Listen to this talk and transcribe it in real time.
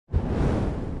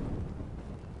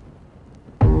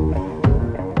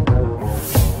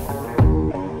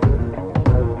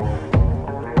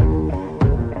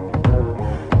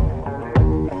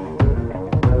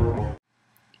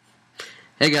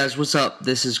Hey guys, what's up?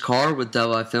 This is Carr with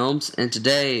Delhi Films, and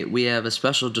today we have a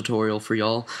special tutorial for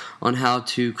y'all on how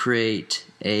to create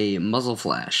a muzzle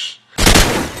flash.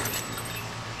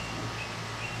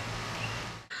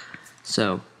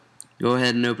 So, go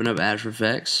ahead and open up After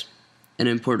Effects and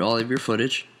import all of your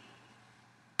footage.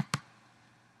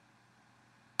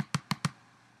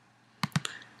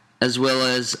 As well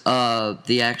as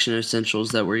the action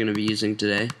essentials that we're going to be using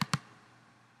today.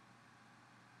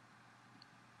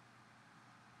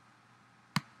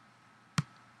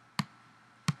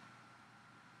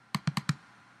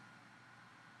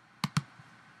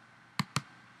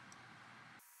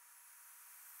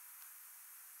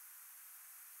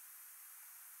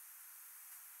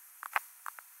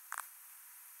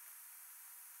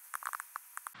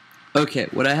 Okay,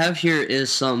 what I have here is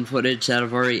some footage that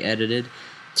I've already edited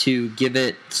to give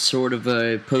it sort of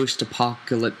a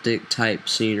post-apocalyptic type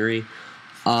scenery.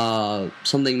 You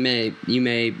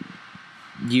may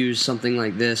use something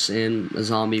like this in a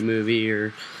zombie movie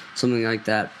or something like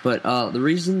that. But the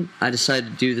reason I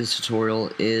decided to do this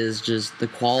tutorial is just the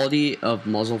quality of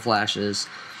muzzle flashes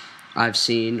I've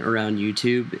seen around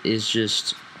YouTube is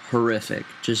just horrific.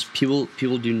 Just people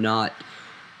do not.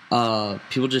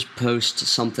 People just post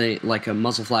something like a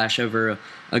muzzle flash over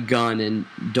a gun and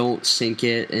don't sync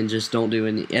it and just don't do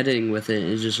any editing with it.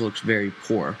 It just looks very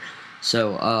poor.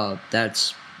 So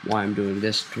that's why I'm doing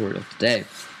this tutorial today.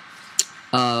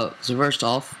 So first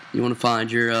off, you want to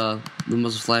find your the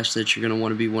muzzle flash that you're going to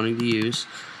want to be wanting to use.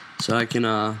 So I'm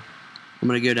going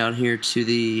to go down here to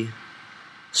the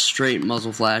straight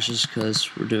muzzle flashes because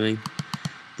we're doing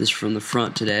this from the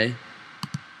front today.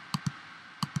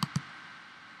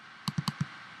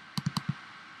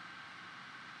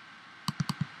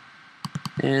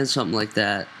 And something like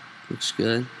that looks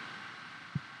good.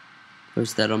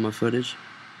 Post that on my footage.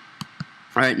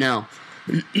 Alright, now,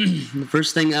 the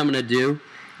first thing I'm going to do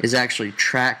is actually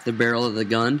track the barrel of the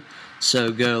gun.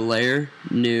 So go Layer,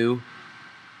 New,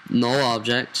 Null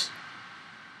Object,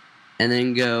 and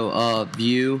then go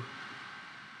View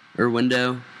or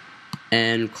Window,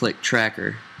 and click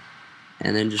Tracker.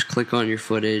 And then just click on your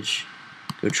footage,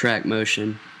 go Track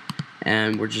Motion,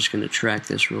 and we're just going to track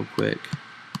this real quick.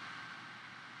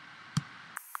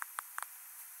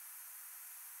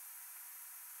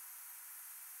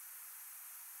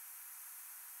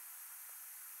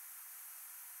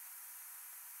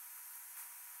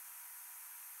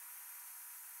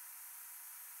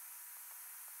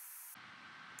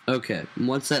 Okay,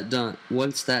 once that's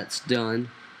done,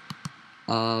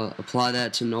 apply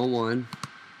that to null 1.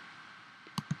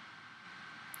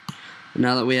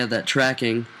 Now that we have that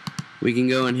tracking, we can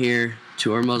go in here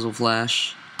to our muzzle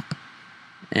flash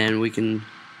and we can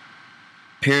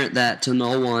parent that to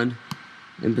null 1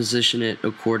 and position it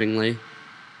accordingly.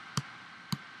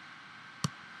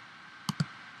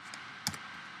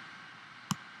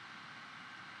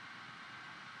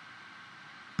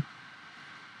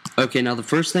 Okay, now the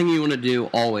first thing you want to do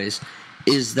always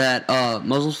is that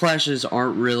muzzle flashes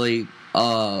aren't really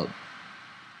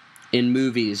in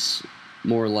movies,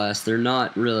 more or less. They're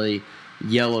not really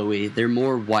yellowy. They're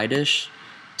more whitish.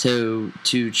 To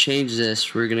change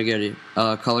this, we're going to go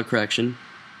to color correction.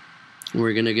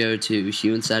 We're going to go to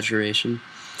hue and saturation.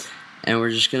 And we're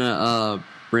just going to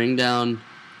bring down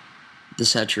the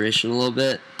saturation a little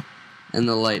bit and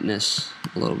the lightness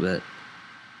a little bit.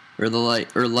 Or the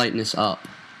lightness up.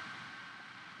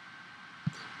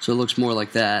 So it looks more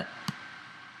like that.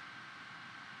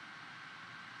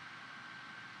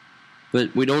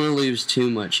 But we don't want to lose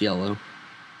too much yellow.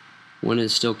 We want to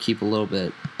still keep a little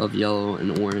bit of yellow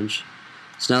and orange.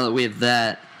 So now that we have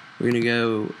that, we're going to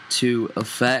go to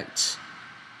Effect,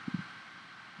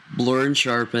 Blur and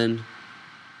Sharpen,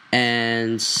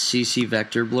 and CC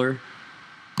Vector Blur.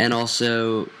 And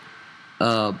also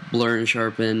Blur and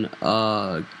Sharpen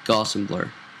Gaussian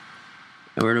Blur.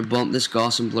 And we're going to bump this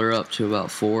Gaussian blur up to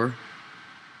about 4.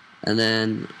 And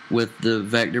then with the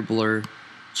vector blur,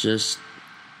 just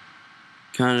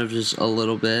kind of just a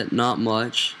little bit, not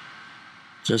much,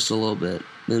 just a little bit.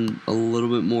 Then a little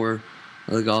bit more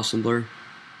of the Gaussian blur.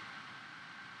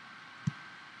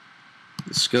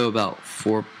 Let's go about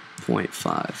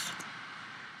 4.5.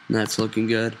 And that's looking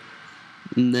good.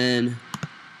 And then,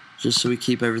 just so we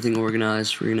keep everything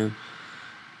organized, we're going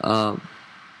to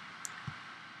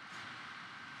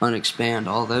unexpand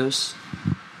all those.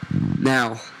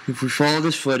 Now, if we follow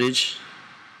this footage,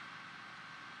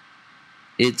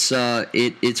 it's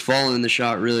following the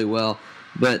shot really well.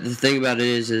 But the thing about it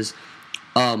is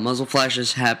muzzle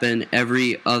flashes happen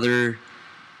every other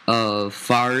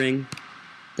firing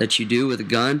that you do with a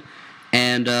gun,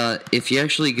 And if you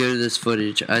actually go to this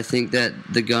footage, I think that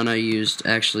the gun I used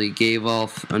actually gave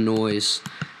off a noise,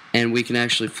 and we can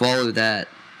actually follow that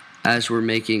as we're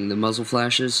making the muzzle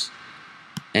flashes.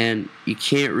 And you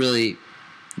can't really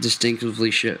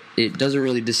distinctively show it, doesn't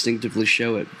really distinctively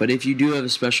show it, but if you do have a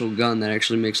special gun that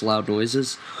actually makes loud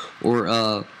noises, or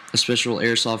a special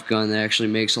airsoft gun that actually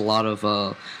makes a lot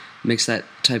of makes that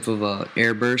type of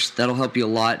air burst, that'll help you a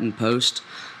lot in post.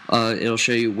 It'll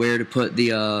show you where to put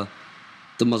the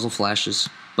muzzle flashes.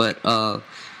 But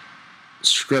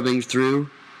scrubbing through,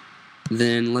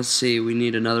 then let's see, we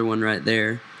need another one right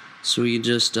there, so we can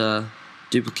just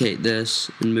duplicate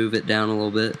this and move it down a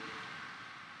little bit.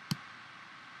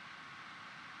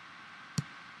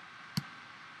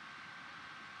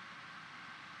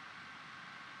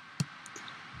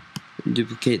 And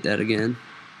duplicate that again.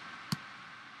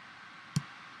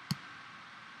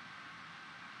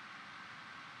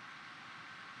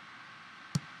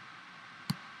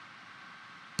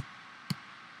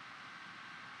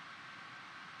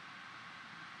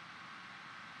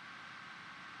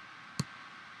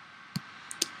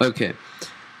 Okay,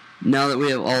 now that we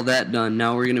have all that done,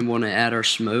 now we're going to want to add our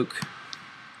smoke.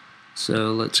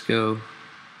 So let's go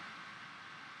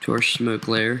to our smoke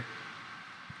layer.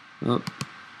 Oh.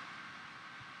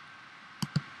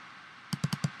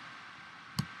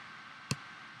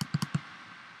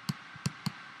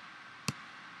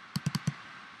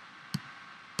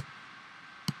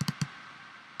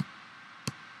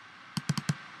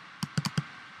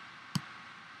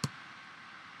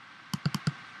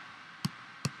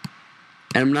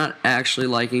 And I'm not actually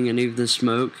liking any of the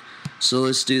smoke, so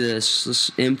let's do this.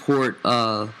 Let's import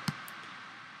under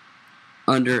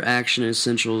Action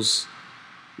Essentials.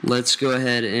 Let's go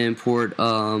ahead and import.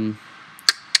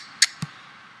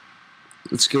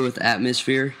 Let's go with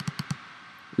Atmosphere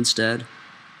instead,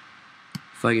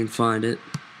 if I can find it.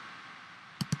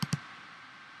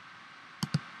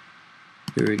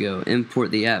 Here we go.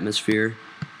 Import the atmosphere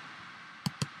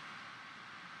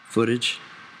footage.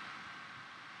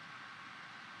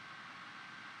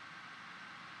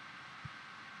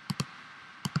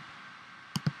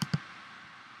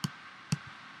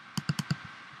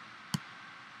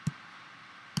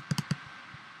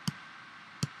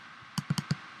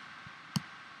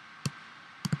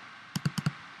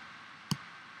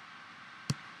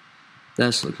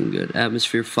 That's looking good.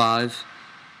 Atmosphere 5.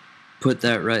 Put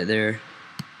that right there.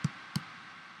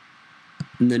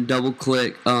 And then double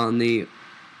click on the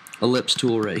ellipse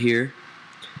tool right here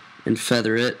and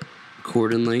feather it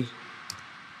accordingly.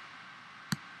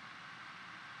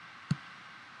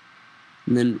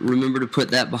 And then remember to put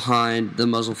that behind the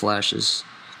muzzle flashes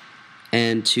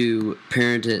and to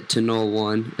parent it to null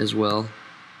 1 as well.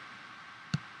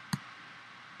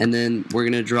 And then we're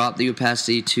going to drop the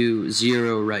opacity to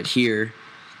 0 right here.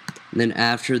 And then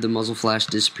after the muzzle flash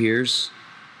disappears,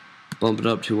 bump it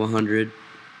up to 100.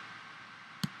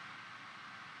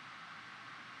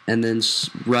 And then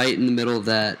right in the middle of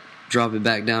that, drop it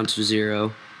back down to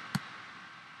 0.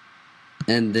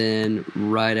 And then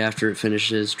right after it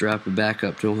finishes, drop it back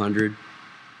up to 100.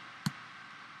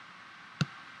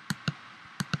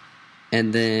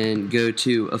 And then go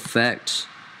to Effect,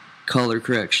 Color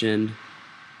Correction,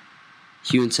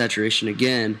 Hue and Saturation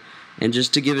again, and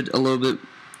just to give it a little bit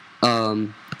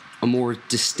a more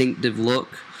distinctive look,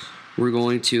 we're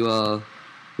going to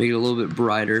make it a little bit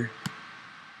brighter.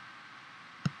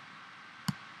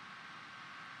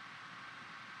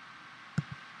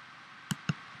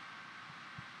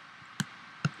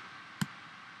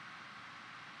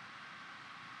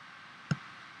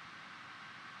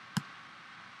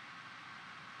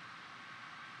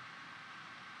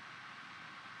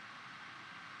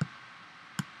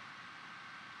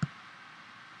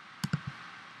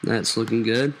 That's looking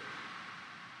good.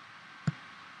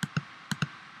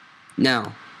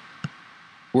 Now,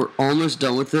 we're almost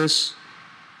done with this.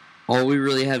 All we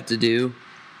really have to do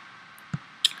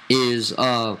is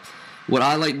what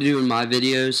I like to do in my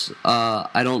videos.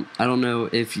 I don't know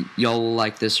if y'all will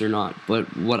like this or not,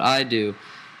 but what I do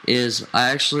is I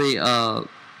actually I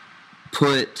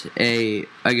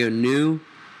go new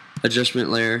adjustment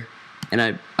layer,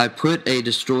 and I put a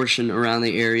distortion around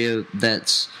the area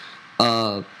that's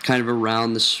kind of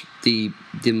around the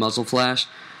muzzle flash.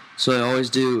 So I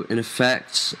always do an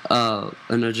effect,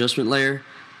 an adjustment layer,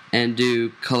 and do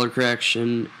color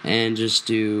correction, and just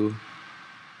do,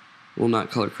 well,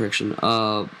 not color correction,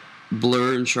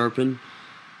 blur and sharpen,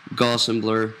 Gaussian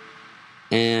blur,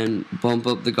 and bump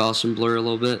up the Gaussian blur a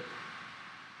little bit.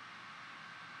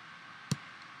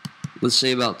 Let's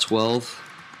say about 12.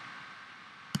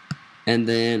 And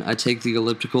then I take the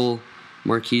elliptical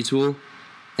marquee tool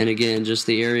And again, just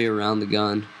the area around the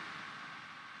gun.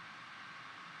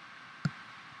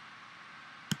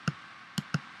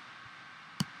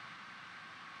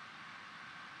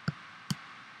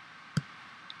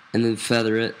 And then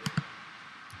feather it.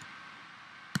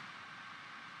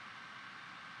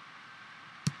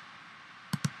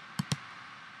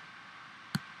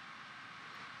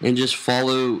 And just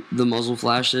follow the muzzle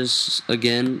flashes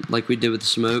again, like we did with the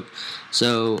smoke.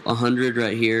 So 100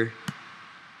 right here.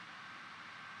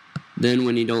 Then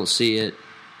when you don't see it,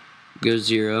 go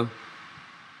 0.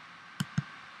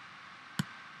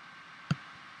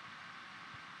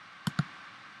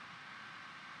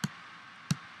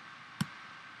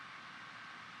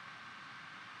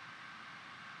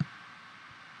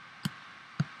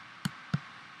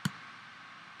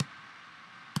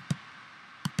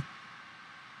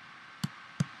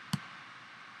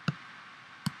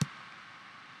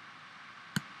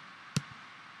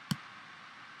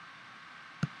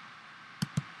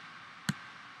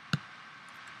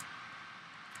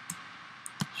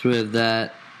 So we have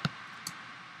that.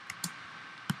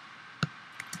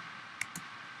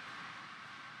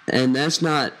 And that's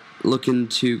not looking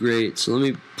too great. So let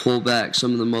me pull back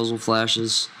some of the muzzle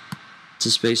flashes to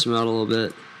space them out a little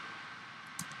bit.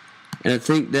 And I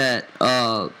think that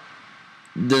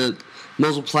the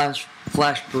Muzzle Flash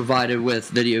provided with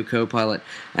Video Copilot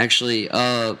actually,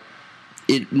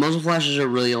 muzzle flashes are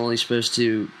really only supposed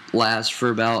to last for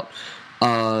about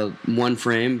 1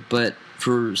 frame, but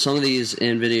for some of these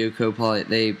in Video Copilot,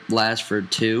 they last for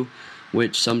 2,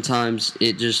 which sometimes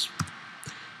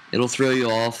it'll throw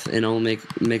you off and it'll make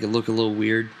it look a little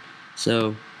weird.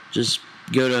 So just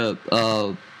go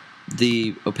to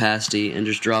the opacity and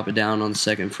just drop it down on the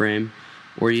 2nd frame,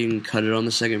 or you can cut it on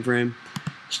the 2nd frame.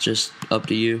 It's just up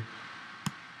to you.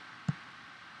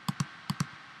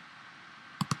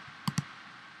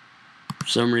 For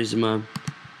some reason my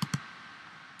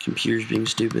computer's being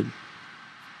stupid.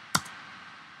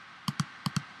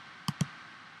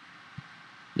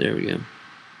 There we go.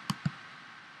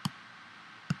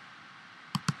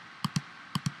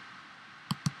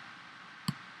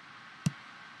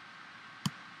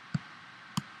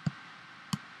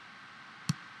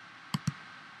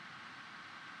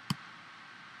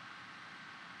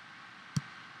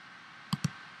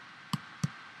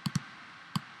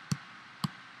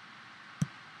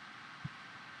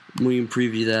 We can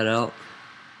preview that out.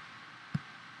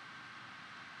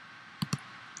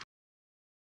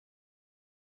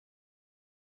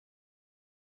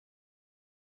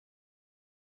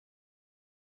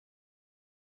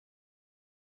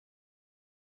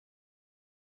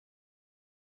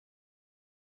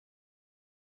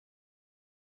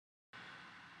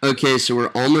 Okay, so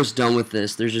we're almost done with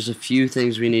this. There's just a few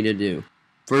things we need to do.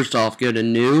 First off, go to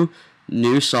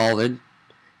New Solid,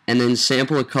 and then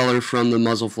sample a color from the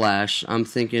Muzzle Flash. I'm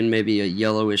thinking maybe a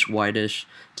yellowish, whitish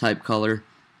type color.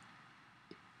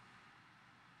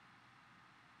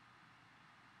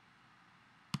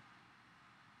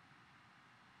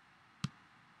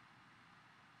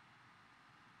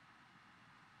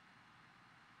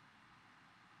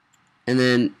 And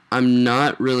then I'm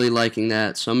not really liking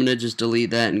that, so I'm going to just delete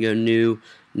that and go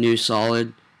New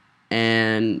Solid.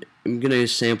 And I'm going to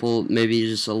sample maybe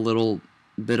just a little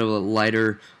bit of a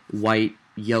lighter white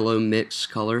yellow mix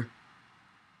color.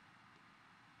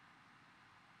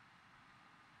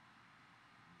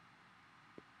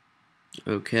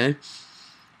 Okay.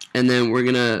 And then we're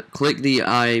going to click the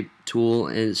eye tool,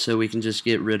 and so we can just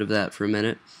get rid of that for a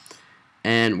minute.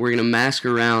 And we're going to mask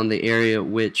around the area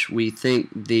which we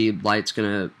think the light's going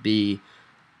to be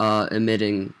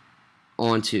emitting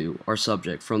onto our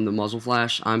subject from the muzzle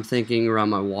flash. I'm thinking around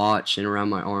my watch and around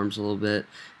my arms a little bit,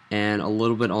 and a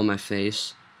little bit on my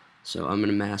face. So I'm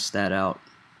going to mask that out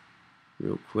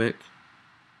real quick.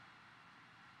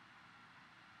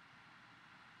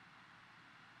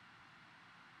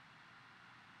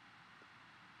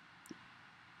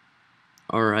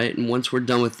 Alright, and once we're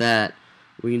done with that,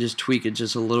 we can just tweak it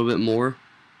just a little bit more.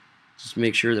 Just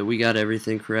make sure that we got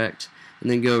everything correct. And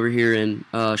then go over here and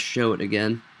show it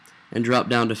again. And drop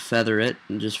down to feather it,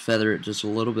 and just feather it just a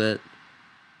little bit.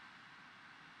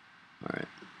 Alright.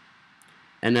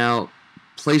 And now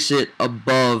place it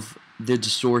above the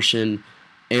distortion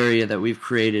area that we've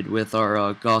created with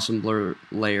our Gaussian blur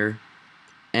layer.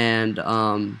 And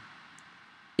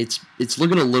it's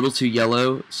looking a little too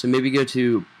yellow, so maybe go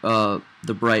to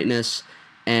the brightness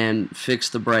and fix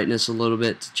the brightness a little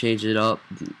bit to change it up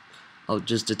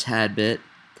just a tad bit.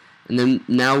 And then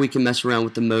now we can mess around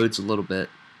with the modes a little bit,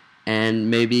 and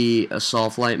maybe a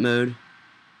soft light mode.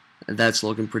 That's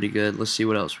looking pretty good. Let's see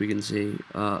what else we can see.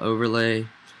 Overlay,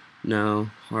 no.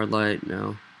 Hard light,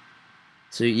 no.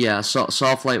 So yeah,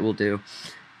 soft light will do.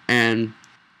 And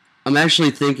I'm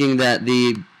actually thinking that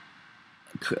the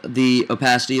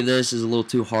opacity of this is a little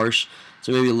too harsh,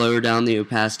 so maybe lower down the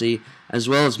opacity, as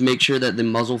well as make sure that the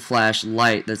muzzle flash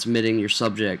light that's emitting your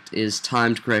subject is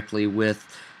timed correctly with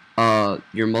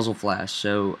your muzzle flash.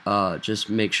 So just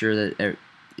make sure that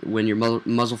when your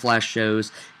muzzle flash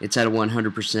shows, it's at a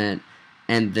 100%,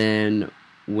 and then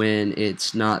when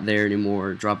it's not there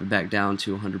anymore, drop it back down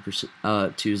to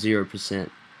 100%, to 0%,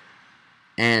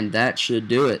 and that should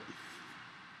do it.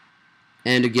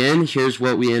 And again, here's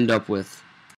what we end up with.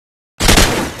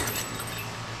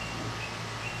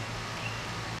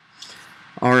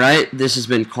 Alright, this has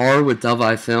been Carr with Dove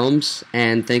Eye Films,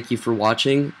 and thank you for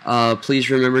watching. Please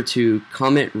remember to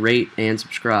comment, rate, and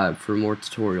subscribe for more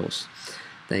tutorials.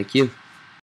 Thank you.